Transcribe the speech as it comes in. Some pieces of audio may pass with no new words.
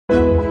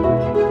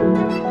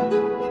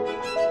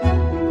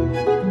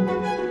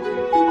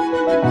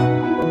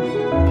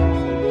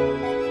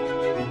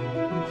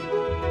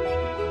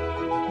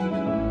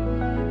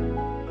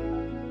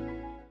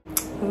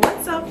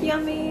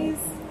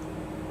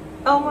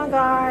my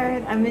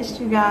God, I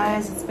missed you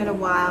guys. It's been a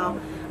while.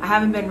 I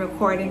haven't been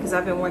recording because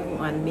I've been working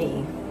on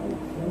me.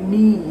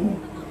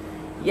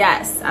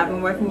 Yes, I've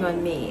been working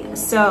on me.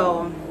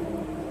 So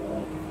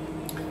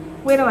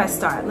where do I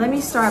start? Let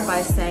me start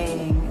by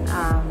saying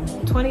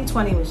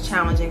 2020 was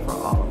challenging for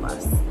all of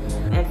us.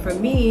 And for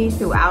me,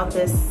 throughout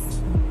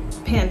this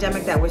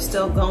pandemic that we're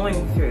still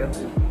going through,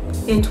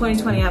 in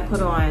 2020 I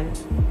put on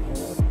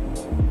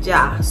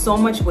so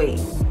much weight.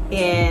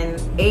 In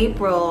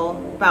April,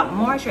 about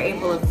March or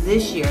April of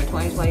this year,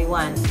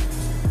 2021,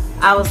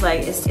 I was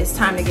like, it's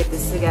time to get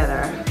this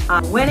together.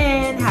 Went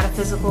in, had a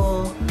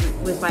physical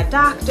with my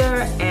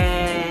doctor,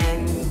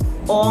 and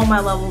all my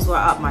levels were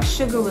up. My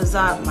sugar was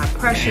up, my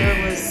pressure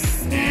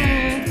was,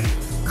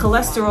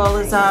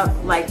 cholesterol is up,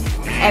 like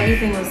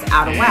everything was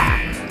out of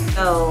whack.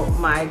 So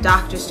my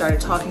doctor started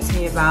talking to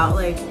me about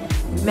like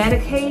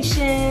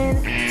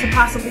medication to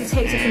possibly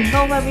take to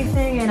control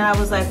everything, and I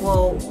was like,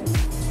 well,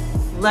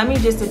 let me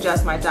just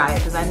adjust my diet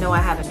because I know I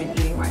haven't been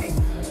eating right.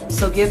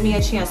 So give me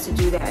a chance to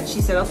do that. And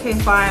she said, okay,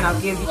 fine, I'll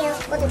give you.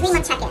 We'll do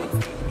 3-month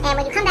check-ins. And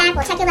when you come back,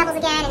 we'll check your levels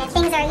again. And if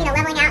things are,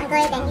 leveling out and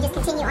good, then you just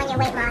continue on your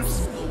weight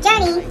loss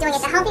journey, doing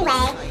it the healthy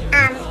way,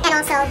 and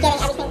also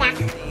getting everything back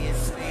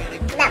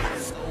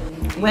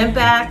level. Went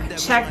back,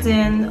 checked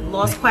in,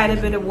 lost quite a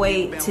bit of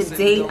weight. To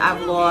date,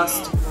 I've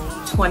lost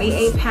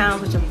 28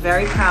 pounds, which I'm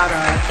very proud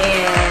of.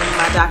 And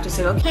my doctor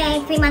said,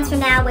 okay, 3 months from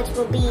now, which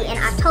will be in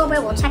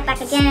October, we'll check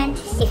back again.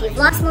 If you've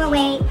lost more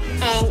weight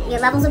and your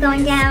levels are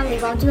going down, we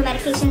won't do a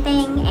medication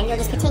thing, and you'll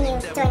just continue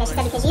doing this. She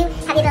said, because you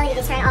have the ability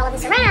to turn all of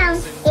this around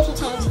if you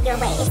change your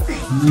ways. If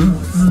you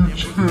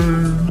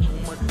change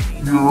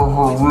your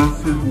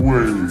horrific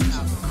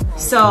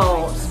ways.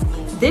 So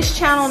this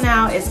channel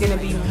now is going to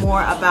be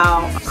more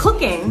about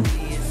cooking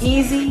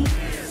easy,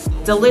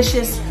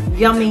 delicious,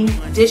 yummy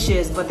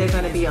dishes, but they're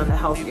going to be on the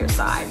healthier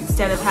side.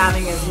 Instead of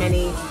having as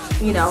many,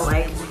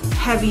 like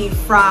heavy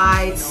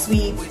fried,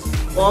 sweet,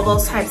 all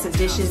those types of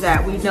dishes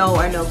that we know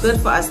are no good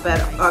for us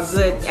but are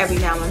good every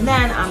now and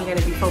then, I'm going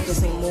to be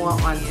focusing more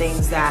on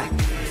things that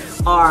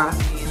are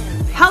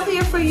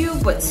healthier for you,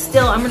 but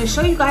still I'm going to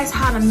show you guys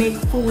how to make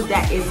food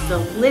that is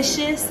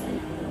delicious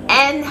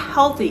and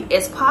healthy.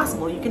 It's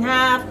possible. You can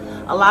have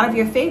a lot of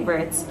your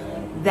favorites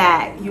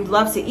that you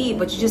love to eat,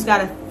 but you just got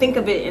to think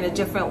of it in a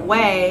different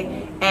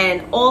way,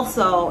 and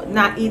also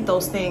not eat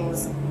those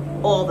things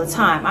all the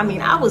time. I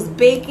mean, I was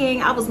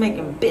baking, I was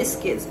making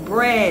biscuits,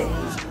 bread,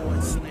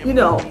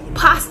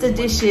 pasta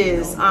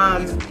dishes,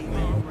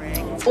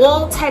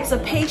 all types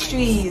of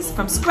pastries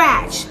from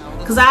scratch,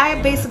 because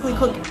I basically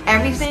cook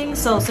everything.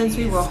 So since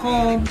we were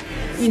home,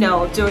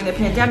 during the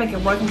pandemic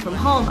and working from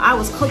home, I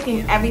was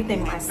cooking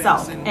everything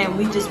myself, and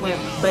we just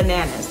went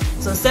bananas.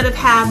 So instead of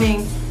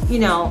having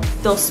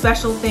those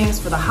special things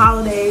for the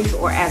holidays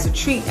or as a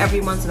treat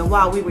every once in a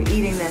while, we were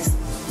eating this,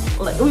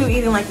 like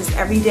this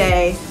every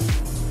day.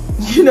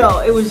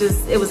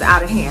 It was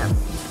out of hand.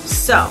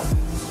 So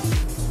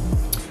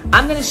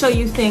I'm gonna show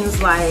you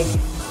things like,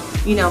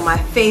 my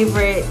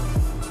favorite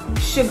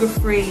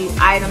sugar-free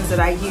items that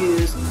I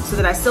use so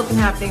that I still can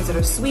have things that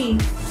are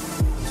sweet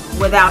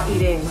without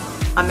eating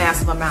a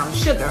massive amount of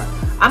sugar.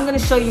 I'm gonna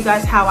show you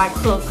guys how I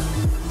cook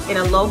in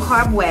a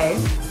low-carb way,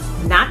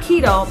 not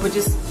keto, but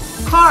just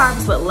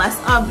carbs, but less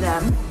of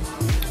them.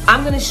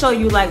 I'm gonna show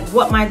you like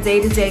what my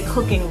day-to-day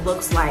cooking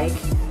looks like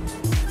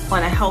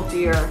on a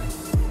healthier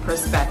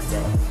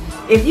perspective.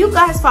 If you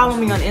guys follow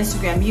me on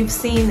Instagram, you've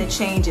seen the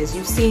changes.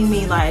 You've seen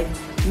me like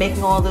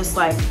making all this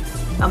like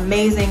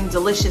amazing,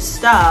 delicious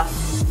stuff.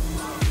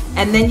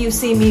 And then you've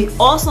seen me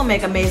also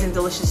make amazing,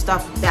 delicious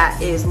stuff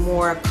that is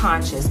more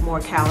conscious, more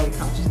calorie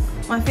conscious.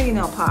 My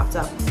fingernail popped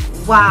up.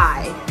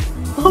 Why?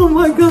 Oh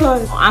my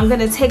God. I'm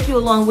gonna take you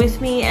along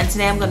with me, and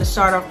today I'm gonna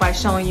start off by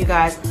showing you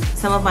guys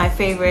some of my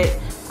favorite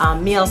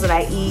meals that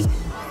I eat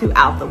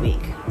throughout the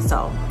week.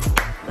 So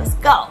let's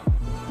go.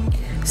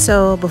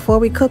 So before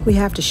we cook, we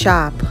have to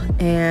shop,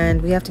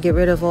 and we have to get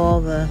rid of all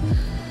the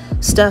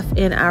stuff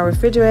in our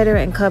refrigerator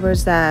and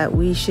cupboards that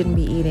we shouldn't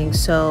be eating.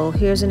 So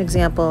here's an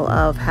example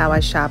of how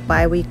I shop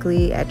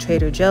bi-weekly at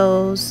Trader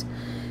Joe's.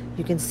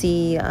 You can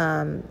see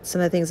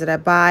some of the things that I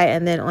buy,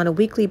 and then on a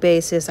weekly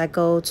basis I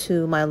go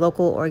to my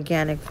local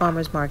organic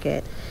farmers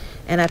market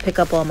and I pick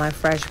up all my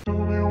fresh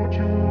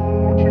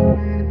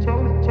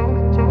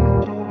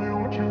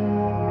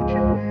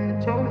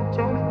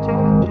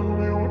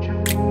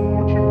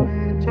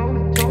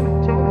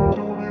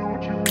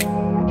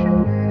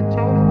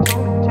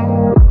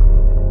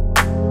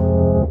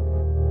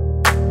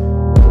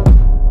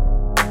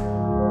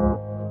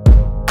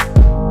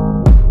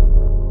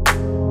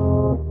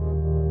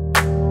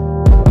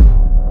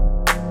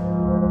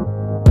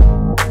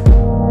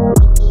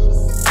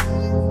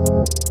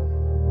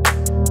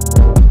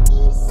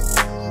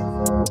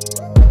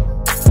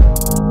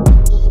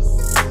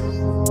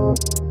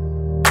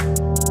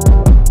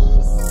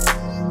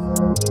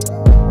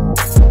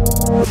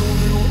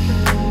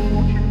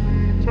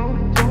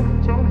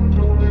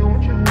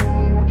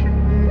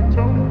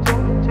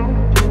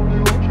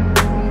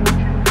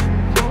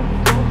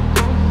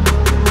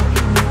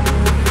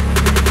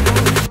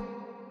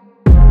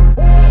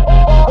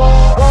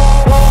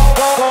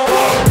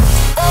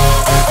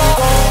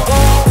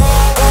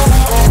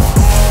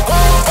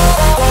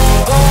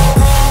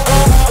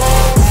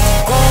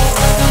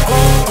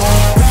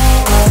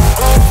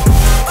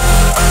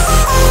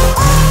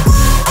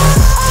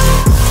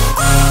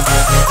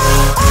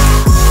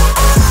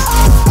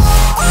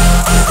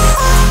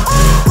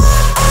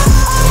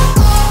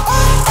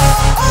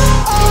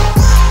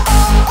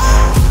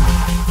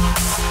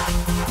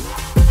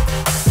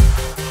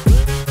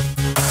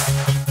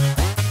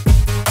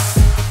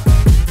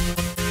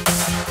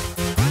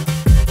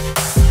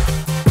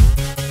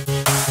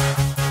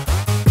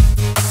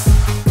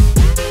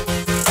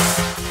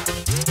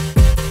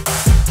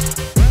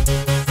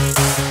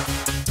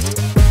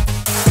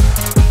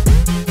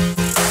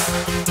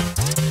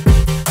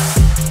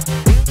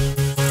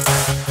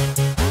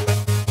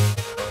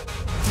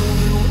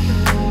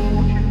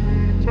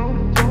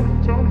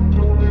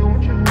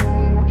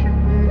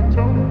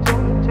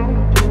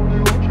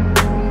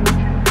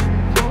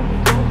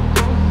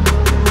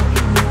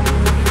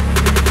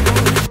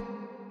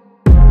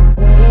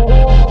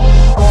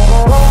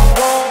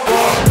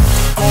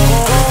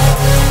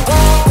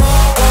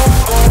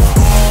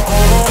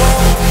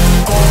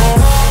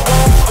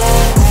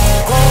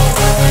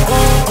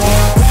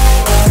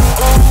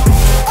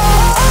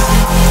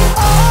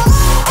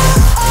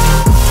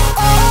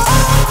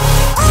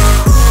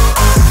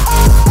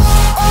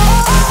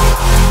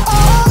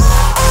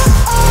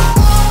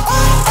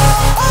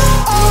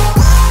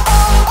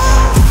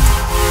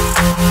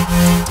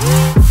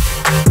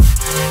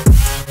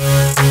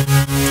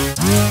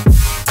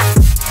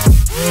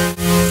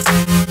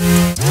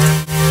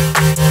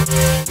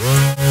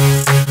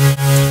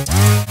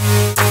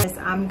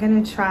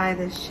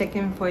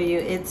chicken for you.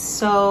 It's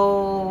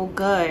so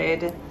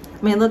good. I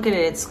mean, look at it.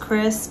 It's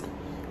crisp.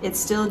 It's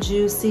still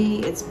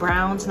juicy. It's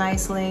browned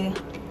nicely.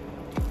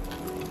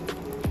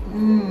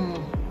 And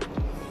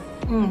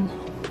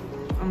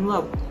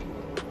look.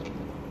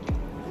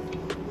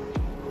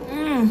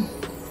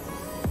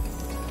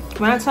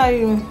 When I tell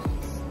you,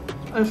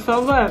 it's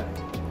so good.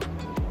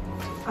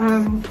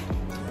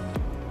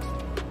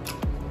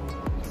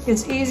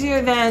 It's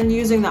easier than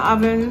using the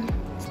oven.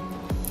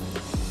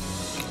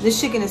 This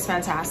chicken is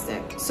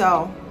fantastic.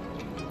 So,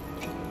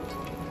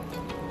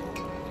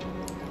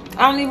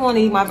 I don't even want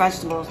to eat my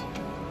vegetables.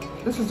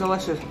 This is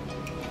delicious.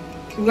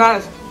 You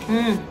guys,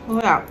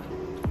 look at that.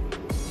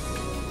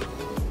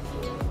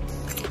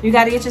 You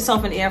got to get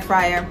yourself an air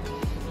fryer.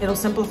 It'll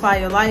simplify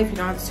your life. You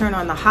don't have to turn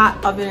on the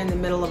hot oven in the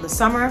middle of the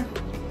summer.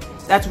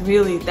 That's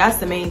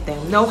the main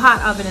thing. No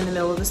hot oven in the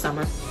middle of the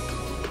summer.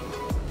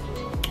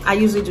 I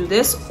usually do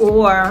this,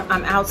 or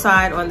I'm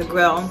outside on the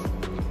grill.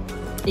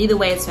 Either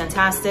way, it's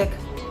fantastic.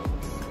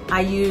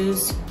 I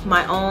use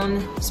my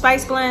own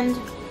spice blend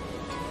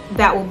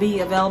that will be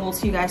available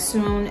to you guys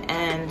soon,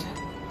 and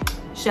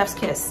chef's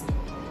kiss.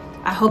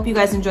 I hope you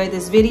guys enjoyed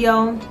this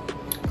video.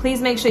 Please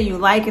make sure you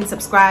like and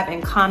subscribe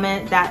and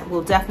comment. That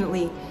will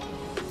definitely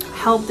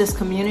help this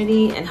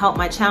community and help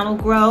my channel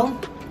grow.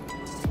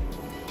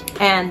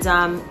 And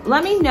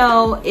let me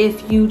know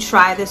if you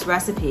try this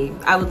recipe.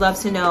 I would love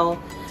to know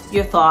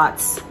your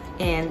thoughts,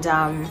 and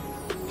I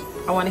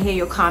want to hear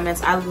your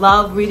comments. I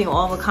love reading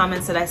all the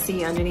comments that I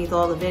see underneath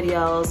all the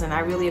videos, and I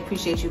really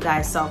appreciate you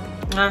guys. So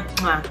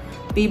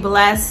be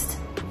blessed,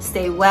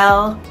 stay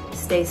well,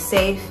 stay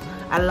safe.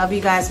 I love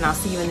you guys, and I'll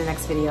see you in the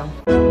next video.